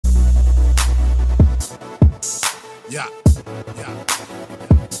Yeah. Yeah.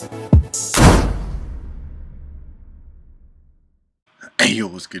 Hey yo,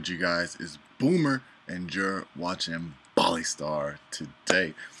 what's good, you guys? It's Boomer, and you're watching Bali Star.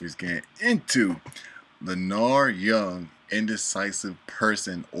 Today, we're getting into Lenarr Young, indecisive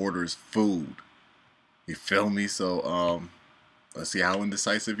person orders food. You feel me? So, let's see how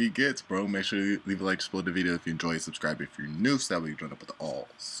indecisive he gets, bro. Make sure you leave a like, explode the video if you enjoy, subscribe if you're new, so that way you join up with the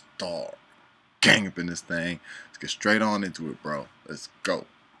all-star gang up in this thing. Let's get straight on into it, bro. Let's go.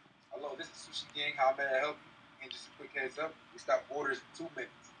 Hello, this is Sushi Gang. How may I help you? And just a quick heads up, we stop orders in 2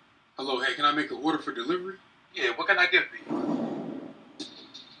 minutes. Hello, hey, can I make an order for delivery? Yeah, what can I get for you?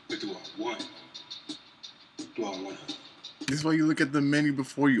 What do I want? This is why you look at the menu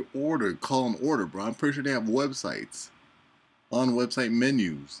before you order. Call an order, bro. I'm pretty sure they have websites. On website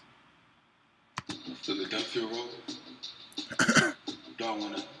menus. Philadelphia roll. Do I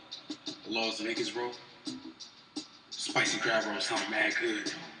want a Las Vegas roll? Spicy crab roll sound mad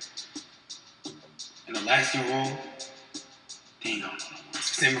good. An Alaskan roll. Dang,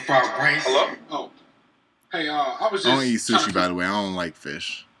 salmon fried rice. Hello? Oh. Hey, I was just... I don't eat sushi, by the way. I don't like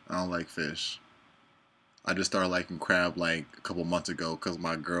fish. I don't like fish. I just started liking crab like a couple months ago because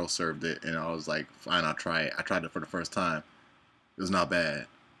my girl served it, and I was like, fine, I'll try it. I tried it for the first time. It was not bad.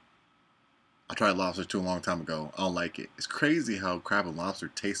 I tried lobster too a long time ago. I don't like it. It's crazy how crab and lobster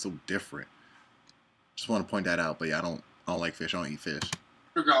taste so different. Just want to point that out, but yeah, I don't like fish. I don't eat fish.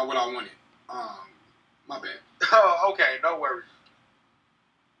 Figure out what I wanted. My bad. Oh, okay, no worries.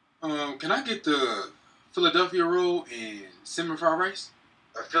 Can I get the Philadelphia roll and salmon fried rice?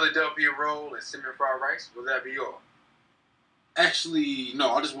 A Philadelphia roll and salmon fried rice, will that be all? Actually,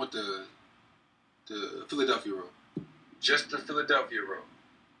 no, I just want the Philadelphia roll. Just the Philadelphia roll?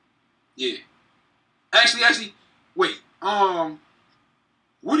 Yeah. Actually, wait. What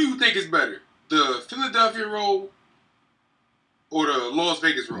do you think is better? The Philadelphia roll or the Las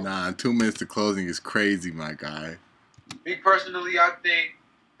Vegas roll? Nah, 2 minutes to closing is crazy, my guy. Me personally, I think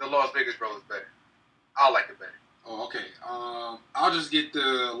the Las Vegas roll is better. I like it better. Oh, okay. I'll just get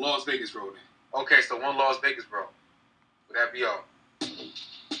the Las Vegas roll then. Okay, so one Las Vegas roll. Would that be all?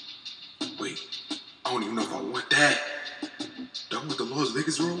 Wait, I don't even know if I want that. Do I want the Las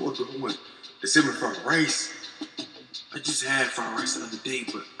Vegas roll or do I want the salmon fried rice? I just had fried rice the other day,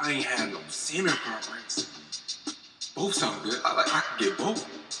 but I ain't had no salmon fried rice. Both sound good. I can get both.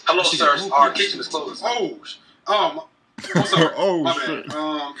 Hello, sir. Our kitchen is closed. Oh, I'm sorry. Oh, my shit.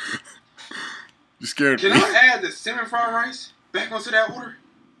 bad. You scared Can me. I add the salmon fried rice back onto that order?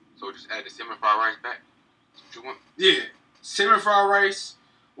 So just add the salmon fried rice back? What you want? Yeah, salmon fried rice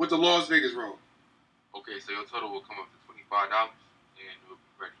with the Las Vegas roll. Okay, so your total will come up to $25 and it will be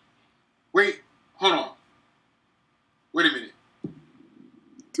ready. Wait, hold on. Wait a minute.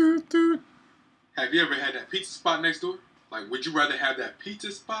 Toot, toot. Have you ever had that pizza spot next door? Like, would you rather have that pizza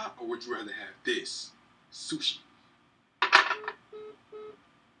spot or would you rather have this sushi?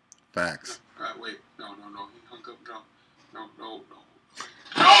 Facts. Alright, wait. No. He hung up. No.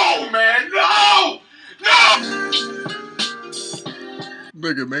 No, man, no!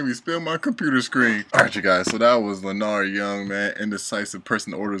 Nigga made me spill my computer screen. Alright, you guys, so that was Lenarr Young, man. Indecisive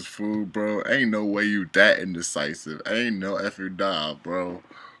person orders food, bro. Ain't no way you that indecisive. Ain't no effing job, bro.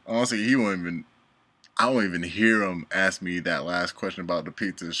 Honestly, I won't even hear him ask me that last question about the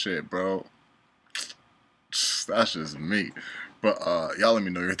pizza and shit, bro. That's just me. But y'all let me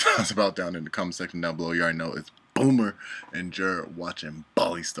know your thoughts about down in the comment section down below. You already know it's Boomer, and you're watching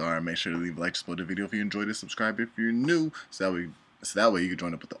Bali Star. Make sure to leave a like, explode the video if you enjoyed it, subscribe if you're new, so that way you can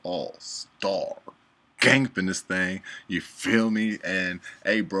join up with the all-star gang up in this thing. You feel me? And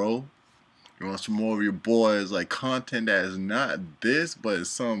hey, bro, you want some more of your boys like content that is not this, but it's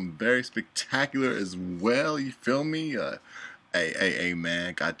something very spectacular as well. You feel me? Hey,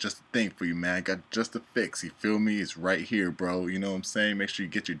 man, got just a thing for you, man. Got just a fix. You feel me? It's right here, bro. You know what I'm saying? Make sure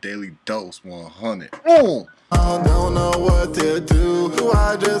you get your daily dose 100. I don't know what to do.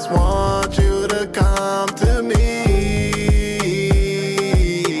 I just want you to come to